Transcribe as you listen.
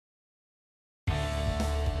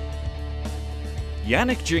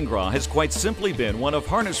Yannick Gingras has quite simply been one of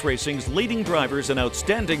harness racing's leading drivers and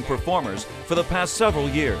outstanding performers for the past several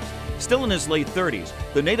years. Still in his late 30s,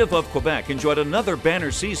 the native of Quebec enjoyed another banner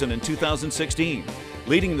season in 2016,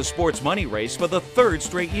 leading the sports money race for the third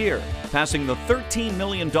straight year, passing the $13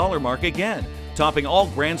 million mark again, topping all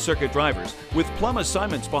Grand Circuit drivers, with plum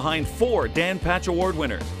assignments behind 4 Dan Patch Award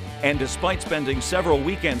winners. And despite spending several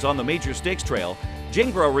weekends on the major stakes trail,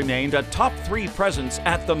 Gingras remained a top 3 presence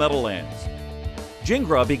at the Meadowlands.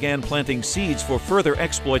 Gingras began planting seeds for further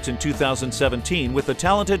exploits in 2017 with the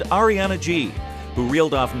talented Ariana G, who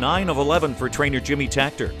reeled off 9 of 11 for trainer Jimmy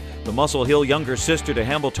Takter, the Muscle Hill younger sister to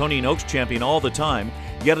Hambletonian Oaks champion All the Time,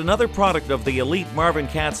 yet another product of the elite Marvin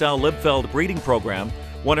Katz-Al Liebfeld breeding program,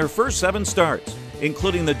 won her first 7 starts,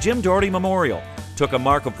 including the Jim Doherty Memorial, took a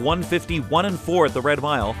mark of 151-4 at the Red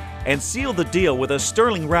Mile, and sealed the deal with a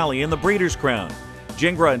sterling rally in the Breeders' Crown.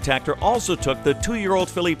 Gingras and Takter also took the 2-year-old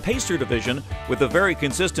filly Pacer division with a very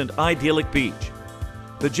consistent Idyllic Beach.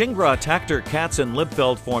 The Gingras, Takter, Katz and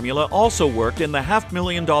Liebfeld formula also worked in the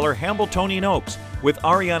 $500,000 Hambletonian Oaks with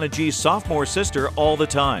Ariana G's sophomore sister All the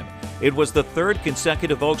Time. It was the 3rd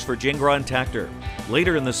consecutive Oaks for Gingras and Takter.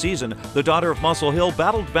 Later in the season, the daughter of Muscle Hill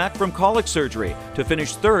battled back from colic surgery to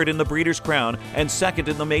finish 3rd in the Breeders' Crown and 2nd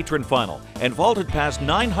in the Matron Final, and vaulted past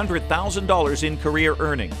 $900,000 in career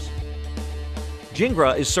earnings.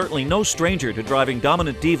 Gingras is certainly no stranger to driving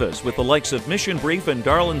dominant divas with the likes of Mission Brief and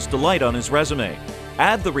Darlin's Delight on his resume.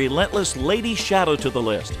 Add the relentless Lady Shadow to the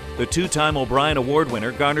list. The 2-time O'Brien Award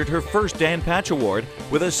winner garnered her first Dan Patch Award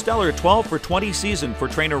with a stellar 12 for 20 season for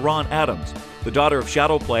trainer Ron Adams. The daughter of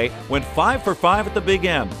Shadow Play went 5 for 5 at the Big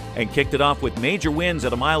M and kicked it off with major wins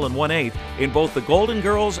at 1 mile and 1/8 in both the Golden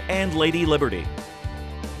Girls and Lady Liberty.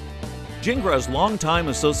 Gingras' longtime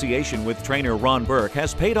association with trainer Ron Burke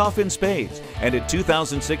has paid off in spades, and in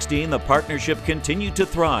 2016 the partnership continued to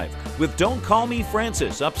thrive, with Don't Call Me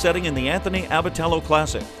Francis upsetting in the Anthony Abatello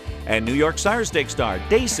Classic, and New York Sire Stakes star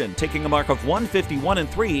Dayson taking a mark of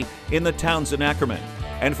 151-3 in the Townsend Ackerman.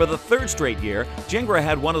 And for the 3rd straight year, Gingras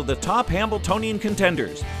had one of the top Hambletonian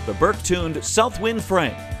contenders, the Burke-tuned Southwind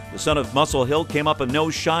Frank. The son of Muscle Hill came up a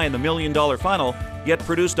nose shy in the $1 million final, yet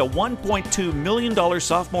produced a $1.2 million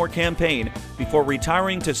sophomore campaign before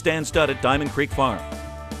retiring to stand stud at Diamond Creek Farm.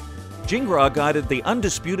 Gingras guided the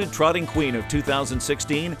undisputed trotting queen of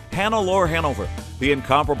 2016, Hannah-Laure Hanover. The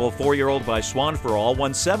incomparable 4-year-old by Swan for All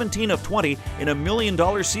won 17 of 20 in a $1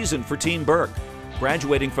 million season for Team Burke.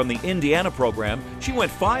 Graduating from the Indiana program, she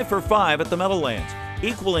went 5 for 5 at the Meadowlands,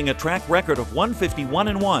 equaling a track record of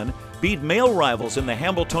 151-1, beat male rivals in the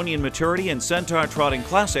Hambletonian Maturity and Centaur Trotting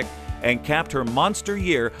Classic, and capped her monster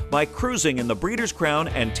year by cruising in the Breeders' Crown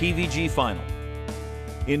and TVG Final.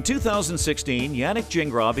 In 2016, Yannick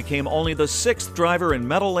Gingras became only the 6th driver in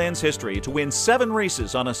Meadowlands history to win 7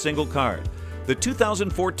 races on a single card. The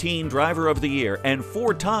 2014 Driver of the Year and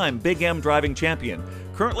 4-time Big M driving champion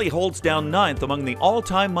currently holds down 9th among the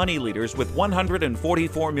all-time money leaders with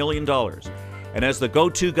 $144 million. And as the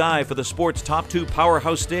go-to guy for the sport's top 2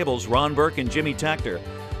 powerhouse stables, Ron Burke and Jimmy Takter,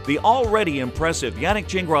 the already impressive Yannick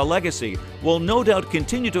Gingras legacy will no doubt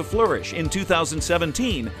continue to flourish in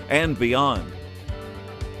 2017 and beyond.